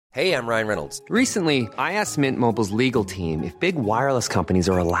Hey, I'm Ryan Reynolds. Recently, I asked Mint Mobile's legal team if big wireless companies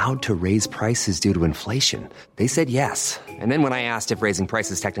are allowed to raise prices due to inflation. They said yes. And then when I asked if raising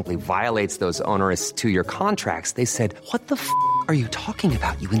prices technically violates those onerous two-year contracts, they said, "What the f*** are you talking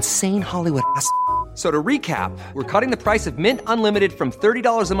about, you insane Hollywood ass?" So to recap, we're cutting the price of Mint Unlimited from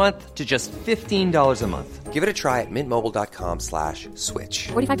 $30 a month to just $15 a month. Give it a try at mintmobile.com/switch.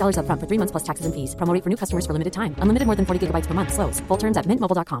 $45 up front for 3 months plus taxes and fees. Promo rate for new customers for limited time. Unlimited more than 40 gigabytes per month. Slows full terms at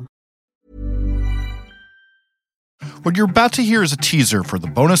mintmobile.com. What you're about to hear is a teaser for the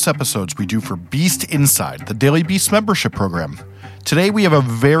bonus episodes we do for Beast Inside, the Daily Beast membership program. Today we have a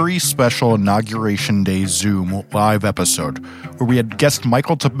very special Inauguration Day Zoom live episode where we had guest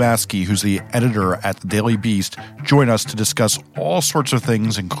Michael Tomasky, who's the editor at the Daily Beast, join us to discuss all sorts of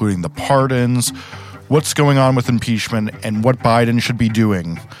things, including the pardons, what's going on with impeachment, and what Biden should be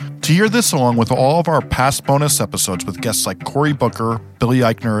doing. To hear this along with all of our past bonus episodes with guests like Cory Booker, Billy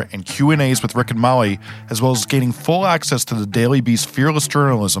Eichner, and Q&As with Rick and Molly, as well as gaining full access to the Daily Beast fearless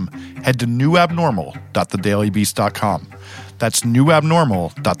journalism, head to newabnormal.thedailybeast.com. That's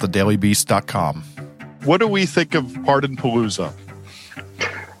newabnormal.thedailybeast.com. What do we think of Pardon Palooza?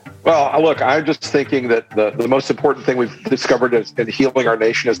 Well, look, I'm just thinking that the most important thing we've discovered in healing our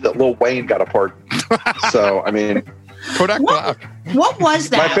nation is that Lil Wayne got a pardon. So, I mean, Kodak Black. What was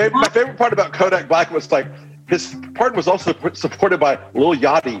that? My favorite part about Kodak Black was like his pardon was also supported by Lil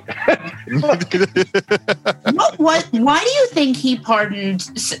Yachty. Why do you think he pardoned?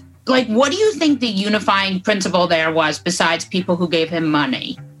 Like, what do you think the unifying principle there was besides people who gave him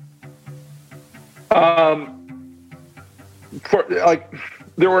money?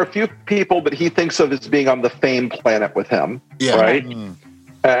 There were a few people, but he thinks of as being on the fame planet with him, right? Mm.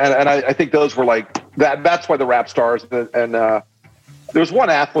 And I think those were like that. That's why the rap stars and there was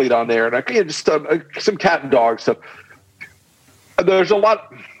one athlete on there, and just some cat and dog stuff. There's a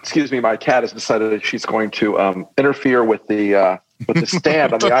lot. Excuse me, my cat has decided that she's going to interfere with the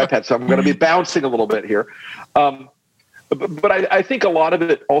stand on the iPad, so I'm going to be bouncing a little bit here. But I think a lot of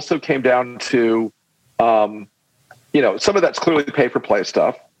it also came down to, some of that's clearly pay-for-play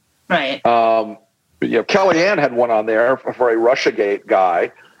stuff. Right. Kellyanne had one on there for a Russiagate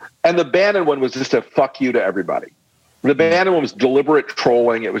guy, and the Bannon one was just a fuck you to everybody. The Bannon one was deliberate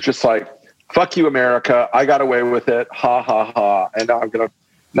trolling. It was just like, fuck you, America. I got away with it. Ha, ha, ha. And now I'm going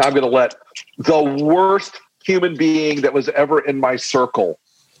to let the worst human being that was ever in my circle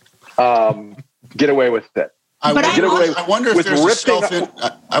get away with it. I wonder if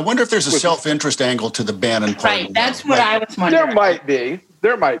there's a self-interest angle to the Bannon part. Right, that's what I was wondering.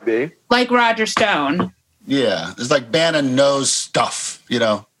 There might be. Like Roger Stone. Yeah, it's like Bannon knows stuff,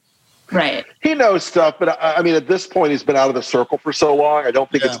 Right. He knows stuff, but I mean, at this point, he's been out of the circle for so long. I don't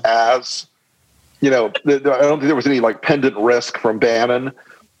think it's as, I don't think there was any like pendant risk from Bannon,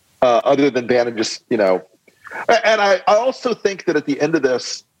 other than Bannon just, And I also think that at the end of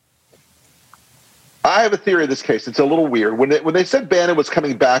this, I have a theory of this case. It's a little weird. When they said Bannon was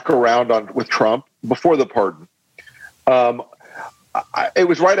coming back around with Trump before the pardon, it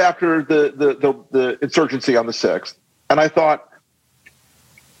was right after the insurgency on the 6th. And I thought,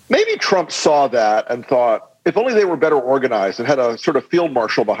 maybe Trump saw that and thought, if only they were better organized and had a sort of field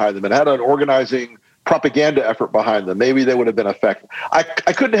marshal behind them and had an organizing propaganda effort behind them, maybe they would have been effective. I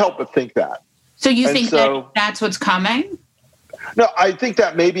couldn't help but think that. So you think that's what's coming? No, I think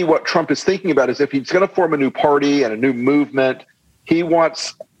that maybe what Trump is thinking about is if he's going to form a new party and a new movement, he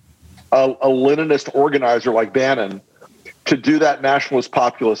wants a Leninist organizer like Bannon to do that nationalist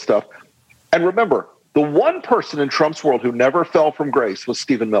populist stuff. And remember, the one person in Trump's world who never fell from grace was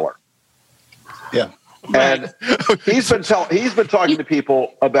Stephen Miller. Yeah. And he's been talking to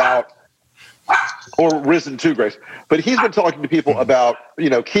people about, or risen to grace, but he's been talking to people about,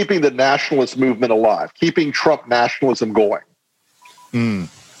 keeping the nationalist movement alive, keeping Trump nationalism going. Mm.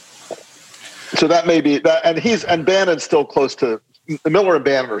 So that may be that, and Bannon's still close to Miller and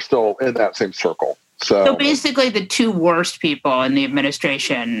Bannon are still in that same circle. So basically, the two worst people in the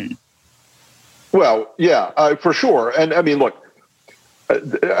administration. Well, yeah, for sure. And I mean, look,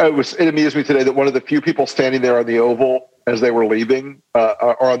 it amused me today that one of the few people standing there on the Oval as they were leaving,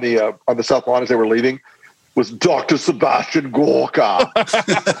 or on the South Lawn as they were leaving, was Dr. Sebastian Gorka,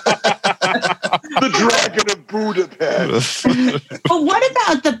 the Dragon of Budapest. But what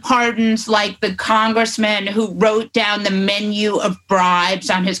about the pardons, like the congressman who wrote down the menu of bribes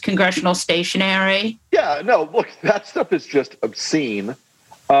on his congressional stationery? Yeah, no, look, that stuff is just obscene.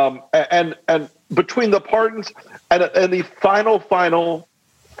 And between the pardons and the final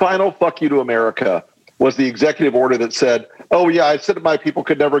fuck you to America was the executive order that said, "Oh yeah, I said my people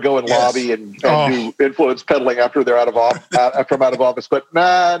could never go and lobby and do influence peddling after they're out of office." But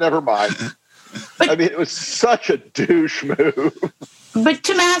nah, never mind. I mean, it was such a douche move. But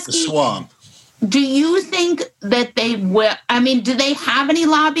Tomasky, swamp. Do you think that they will? I mean, do they have any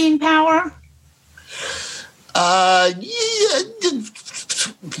lobbying power?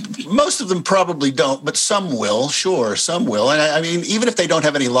 Most of them probably don't, but some will. Sure, some will. And I mean, even if they don't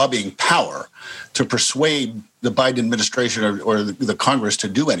have any lobbying power to persuade the Biden administration or the Congress to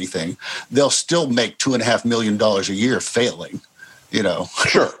do anything, they'll still make $2.5 million a year failing. You know,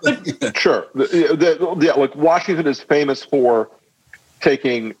 sure. Like Washington is famous for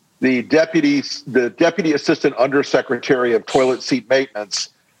taking the deputy assistant undersecretary of toilet seat maintenance,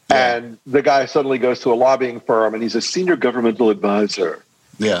 and the guy suddenly goes to a lobbying firm and he's a senior governmental advisor.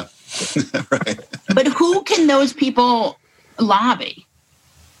 Yeah, right. But who can those people lobby?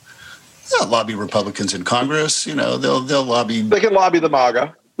 They'll lobby Republicans in Congress. You know, they'll lobby. They can lobby the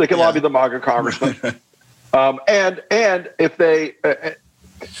MAGA. They can lobby the MAGA congressman. And if they,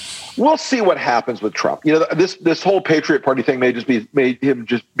 we'll see what happens with Trump. You know, this whole Patriot Party thing may be him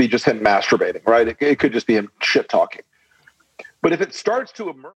masturbating, right? It could just be him shit talking. But if it starts to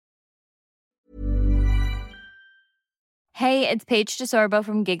emerge. Hey, it's Paige DeSorbo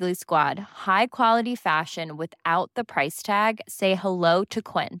from Giggly Squad. High quality fashion without the price tag. Say hello to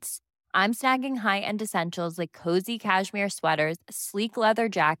Quince. I'm snagging high-end essentials like cozy cashmere sweaters, sleek leather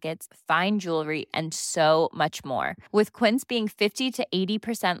jackets, fine jewelry, and so much more. With Quince being 50 to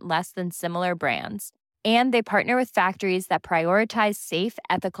 80% less than similar brands. And they partner with factories that prioritize safe,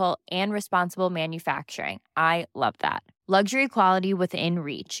 ethical, and responsible manufacturing. I love that. Luxury quality within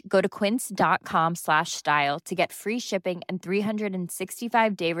reach. Go to quince.com/style to get free shipping and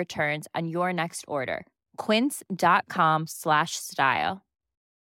 365-day returns on your next order. Quince.com/style.